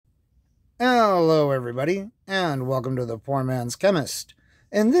Hello everybody, and welcome to the PoorMansChemist.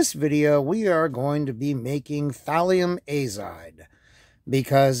 In this video, we are going to be making Thallium Azide,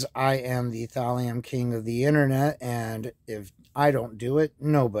 because I am the thallium king of the internet, and if I don't do it,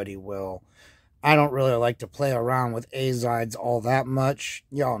 nobody will. I don't really like to play around with azides all that much.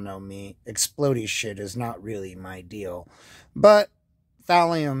 Y'all know me. Explodey shit is not really my deal. But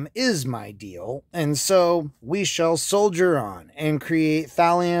thallium is my deal, and so we shall soldier on and create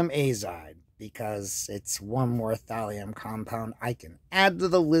Thallium Azide, because it's one more thallium compound I can add to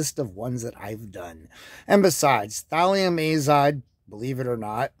the list of ones that I've done. And besides, Thallium Azide, believe it or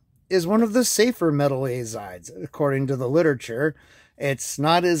not, is one of the safer metal azides, according to the literature. It's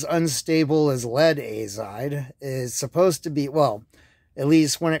not as unstable as lead azide. It's supposed to be, well, at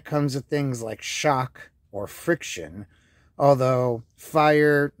least when it comes to things like shock or friction, although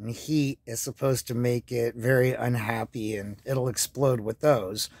fire and heat is supposed to make it very unhappy and it'll explode with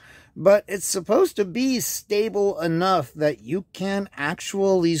those. But it's supposed to be stable enough that you can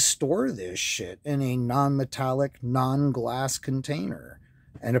actually store this shit in a non-metallic, non-glass container.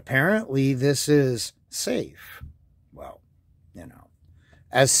 And apparently this is safe. Well, you know,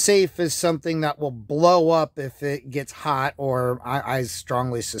 as safe as something that will blow up if it gets hot, or I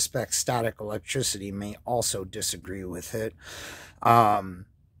strongly suspect static electricity may also disagree with it.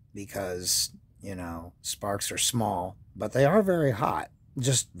 Because, you know, sparks are small, but they are very hot.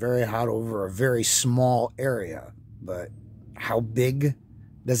 Just very hot over a very small area. But how big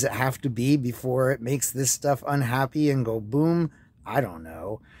does it have to be before it makes this stuff unhappy and go boom? I don't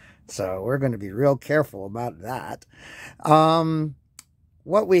know. So we're going to be real careful about that.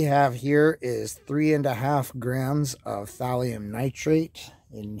 What we have here is 3.5 grams of thallium nitrate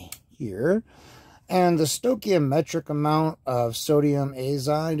in here. And the stoichiometric amount of sodium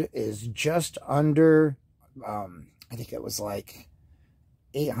azide is just under, I think it was like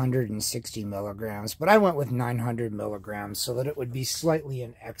 860 milligrams, but I went with 900 milligrams so that it would be slightly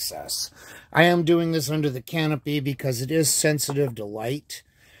in excess. I am doing this under the canopy because it is sensitive to light.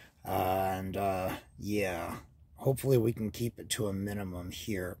 Yeah, hopefully we can keep it to a minimum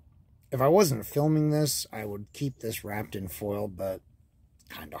here. If I wasn't filming this, I would keep this wrapped in foil, but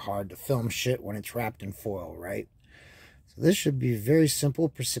kind of hard to film shit when it's wrapped in foil, right? So this should be a very simple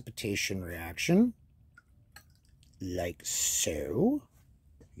precipitation reaction. Like so.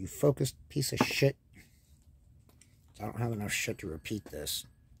 You focused piece of shit. I don't have enough shit to repeat this.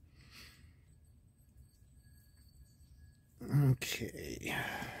 Okay.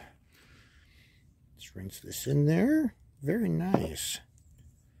 Let's rinse this in there. Very nice.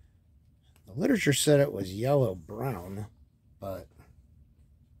 The literature said it was yellow-brown, but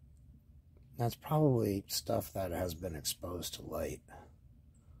that's probably stuff that has been exposed to light.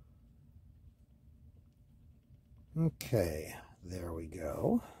 Okay. There we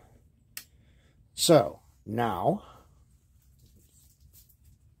go. So, now,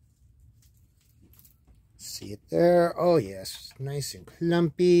 see it there? Oh, yes. Nice and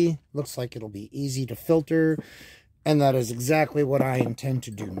clumpy. Looks like it'll be easy to filter. And that is exactly what I intend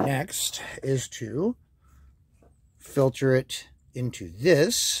to do next, is to filter it into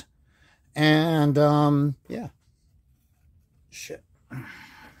this. And, yeah. Shit.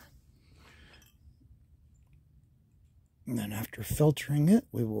 And then after filtering it,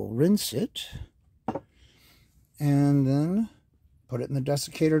 we will rinse it and then put it in the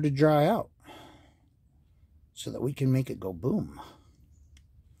desiccator to dry out so that we can make it go boom.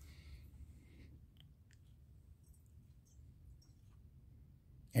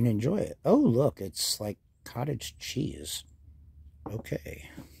 And enjoy it. Oh, look, it's like cottage cheese. Okay.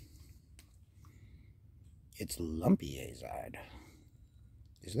 It's lumpy azide.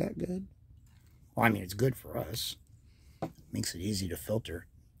 Is that good? Well, I mean, it's good for us. Makes it easy to filter.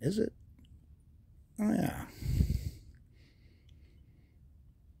 Is it? Oh, yeah.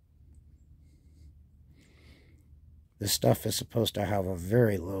 This stuff is supposed to have a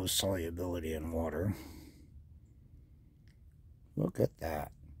very low solubility in water. Look at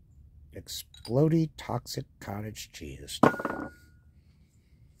that. Explodey toxic cottage cheese.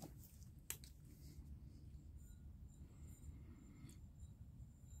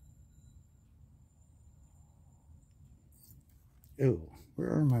 Ooh,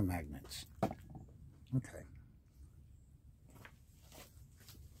 where are my magnets? Okay.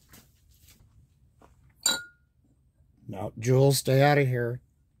 No, Jules, stay out of here.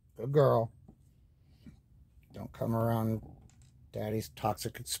 Good girl. Don't come around Daddy's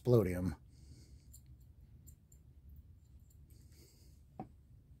toxic explodium.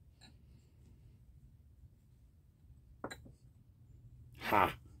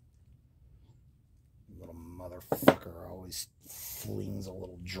 Ha! Little motherfucker always flings a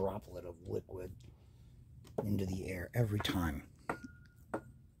little droplet of liquid into the air every time.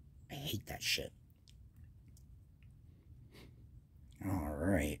 I hate that shit.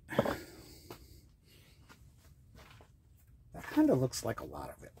 Alright. That kind of looks like a lot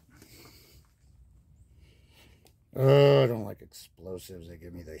of it. Oh, I don't like explosives. They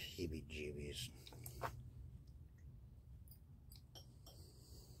give me the heebie-jeebies.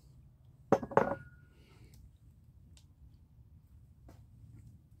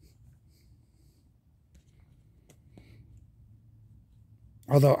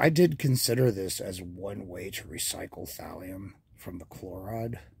 Although I did consider this as one way to recycle thallium from the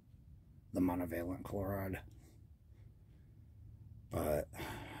chloride, the monovalent chloride. But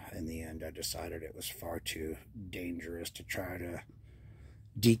in the end, I decided it was far too dangerous to try to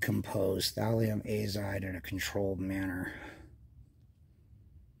decompose thallium azide in a controlled manner.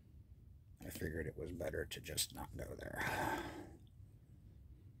 I figured it was better to just not go there.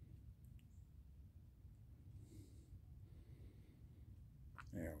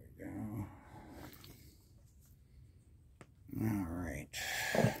 There we go. All right.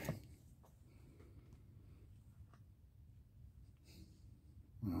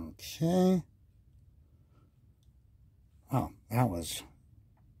 Okay. Oh, that was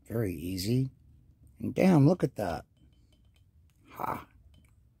very easy. And damn, look at that. Ha.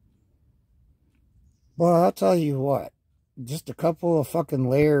 Well, I'll tell you what. Just a couple of fucking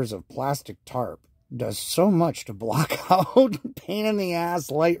layers of plastic tarp does so much to block out pain in the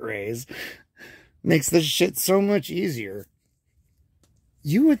ass light rays. Makes this shit so much easier.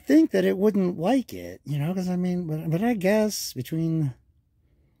 You would think that it wouldn't like it, you know, because I mean, but I guess between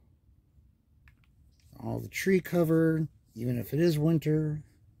all the tree cover, even if it is winter.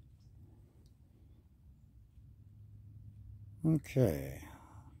 Okay.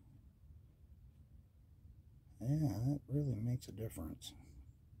 Yeah, that really makes a difference.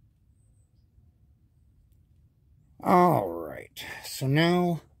 All right, so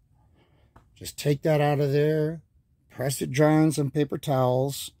now just take that out of there, press it dry on some paper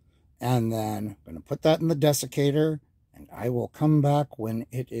towels, and then I'm going to put that in the desiccator, and I will come back when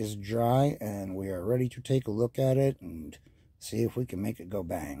it is dry and we are ready to take a look at it and see if we can make it go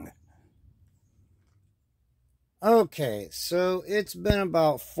bang. Okay, so it's been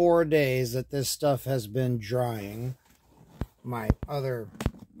about 4 days that this stuff has been drying. My other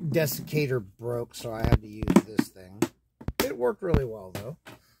desiccator broke, so I had to use this thing. It worked really well, though.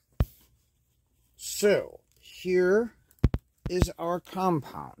 So, here is our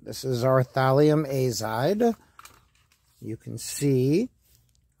compound. This is our thallium azide. You can see,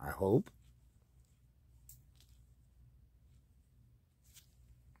 I hope.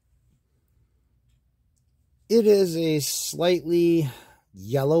 It is a slightly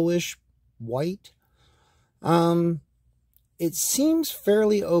yellowish white. It seems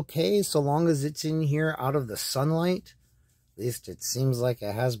fairly okay so long as it's in here out of the sunlight. At least it seems like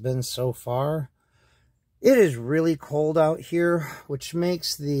it has been so far. It is really cold out here, which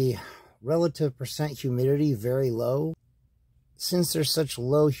makes the relative percent humidity very low. Since there's such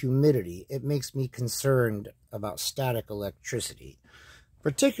low humidity, it makes me concerned about static electricity.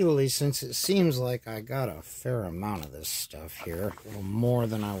 Particularly since it seems like I got a fair amount of this stuff here. A little more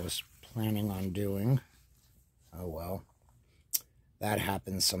than I was planning on doing. Oh well. That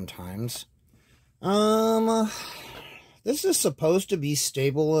happens sometimes. This is supposed to be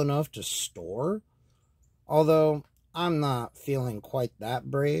stable enough to store. Although, I'm not feeling quite that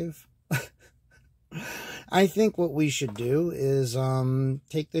brave. I think what we should do is,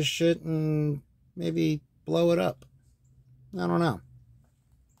 take this shit and maybe blow it up. I don't know.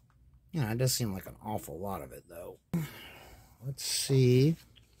 Yeah, it does seem like an awful lot of it, though. Let's see.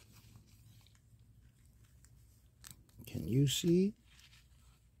 Can you see?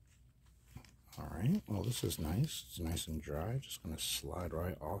 Alright, well, this is nice. It's nice and dry. Just going to slide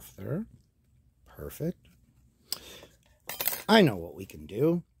right off there. Perfect. I know what we can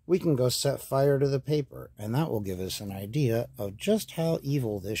do. We can go set fire to the paper, and that will give us an idea of just how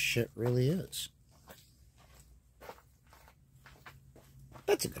evil this shit really is.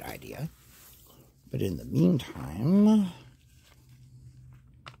 That's a good idea. But in the meantime,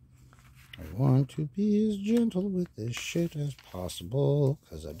 I want to be as gentle with this shit as possible,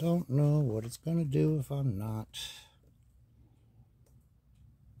 because I don't know what it's going to do if I'm not.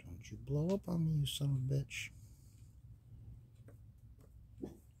 Don't you blow up on me, you son of a bitch.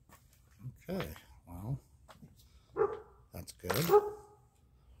 Okay, well, that's good.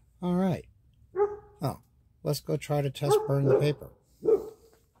 All right. Oh, let's go try to test burn the paper.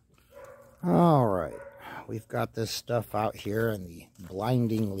 All right, we've got this stuff out here in the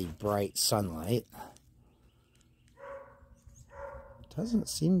blindingly bright sunlight. doesn't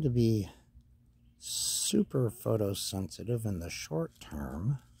seem to be super photosensitive in the short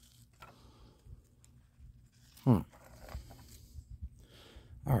term. All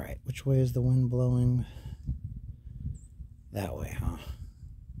right, which way is the wind blowing? That way, huh?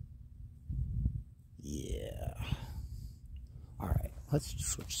 Yeah. All right, let's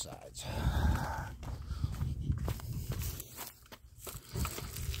switch sides.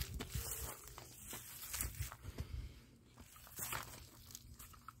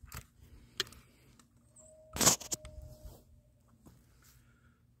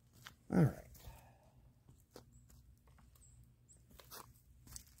 All right.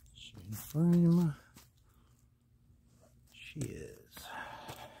 She in frame. She is.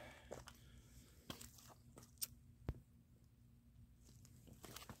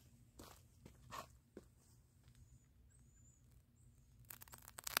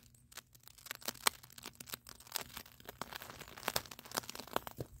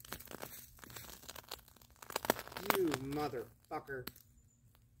 You motherfucker.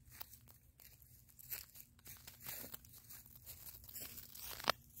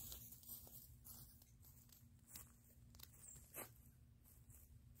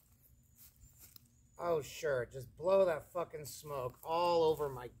 Oh, sure. Just blow that fucking smoke all over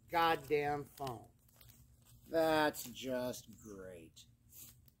my goddamn phone. That's just great.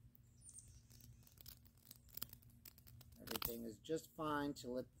 Everything is just fine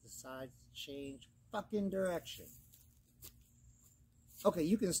till it decides to change fucking direction. Okay,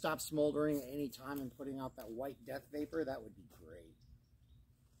 you can stop smoldering at any time and putting out that white death vapor. That would be great.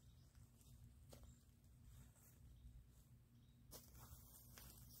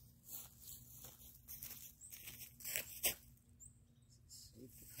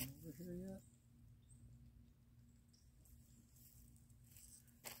 Yet?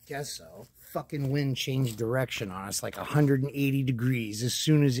 Guess so. Fucking wind changed direction on us like 180 degrees as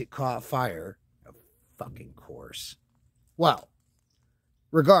soon as it caught fire. Of fucking course. Well,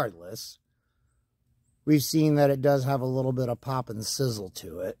 regardless, we've seen that it does have a little bit of pop and sizzle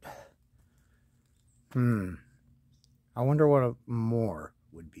to it. I wonder what a more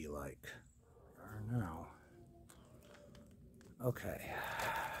would be like. I don't know. Okay.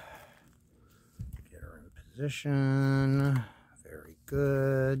 Position. Very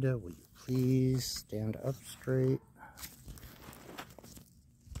good. Will you please stand up straight?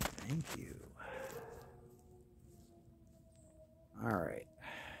 Thank you. All right.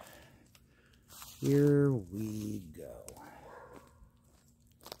 Here we go.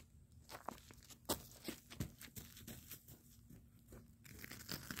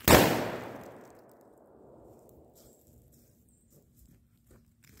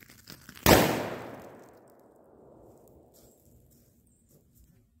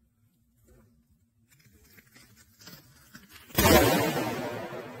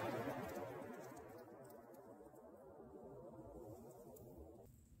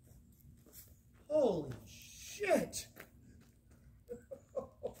 Holy shit!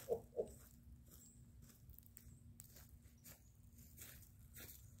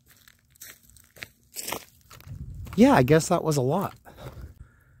 Yeah, I guess that was a lot.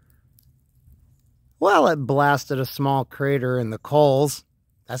 Well, it blasted a small crater in the coals.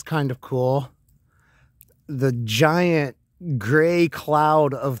 That's kind of cool. The giant gray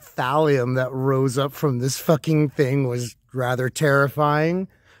cloud of thallium that rose up from this fucking thing was rather terrifying.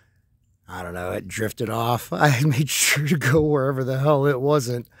 I don't know, it drifted off. I made sure to go wherever the hell it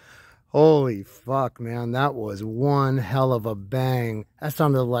wasn't. Holy fuck, man. That was one hell of a bang. That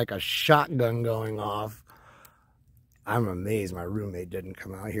sounded like a shotgun going off. I'm amazed my roommate didn't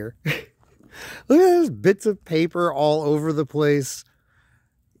come out here. Look at those bits of paper all over the place.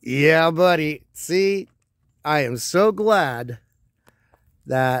 Yeah, buddy. See, I am so glad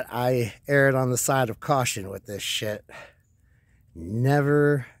that I erred on the side of caution with this shit.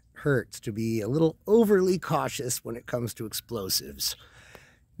 Never hurts to be a little overly cautious when it comes to explosives.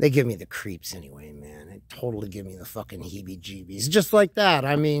 They give me the creeps anyway, man. They totally give me the fucking heebie-jeebies. Just like that.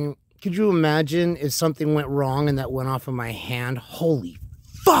 I mean, could you imagine if something went wrong and that went off of my hand? Holy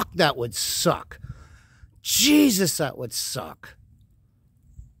fuck, that would suck. Jesus, that would suck.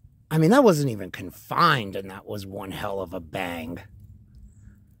 I mean, that wasn't even confined, and that was one hell of a bang.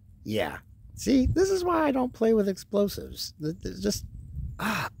 Yeah. See, this is why I don't play with explosives. It's just,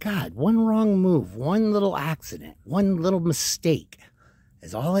 God, one wrong move, one little accident, one little mistake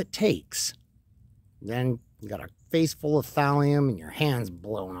is all it takes. Then you got a face full of thallium and your hand's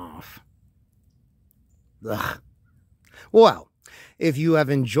blown off. Ugh. Well, if you have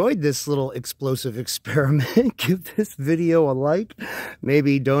enjoyed this little explosive experiment, give this video a like.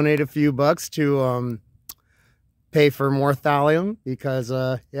 Maybe donate a few bucks to pay for more thallium because,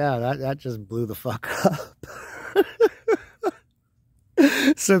 yeah, that just blew the fuck up.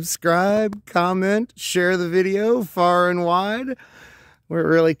 Subscribe, comment, share the video far and wide. We're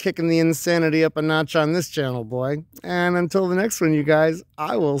really kicking the insanity up a notch on this channel, boy. And until the next one, you guys,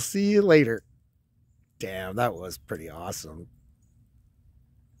 I will see you later. Damn, that was pretty awesome.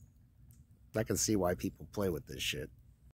 I can see why people play with this shit.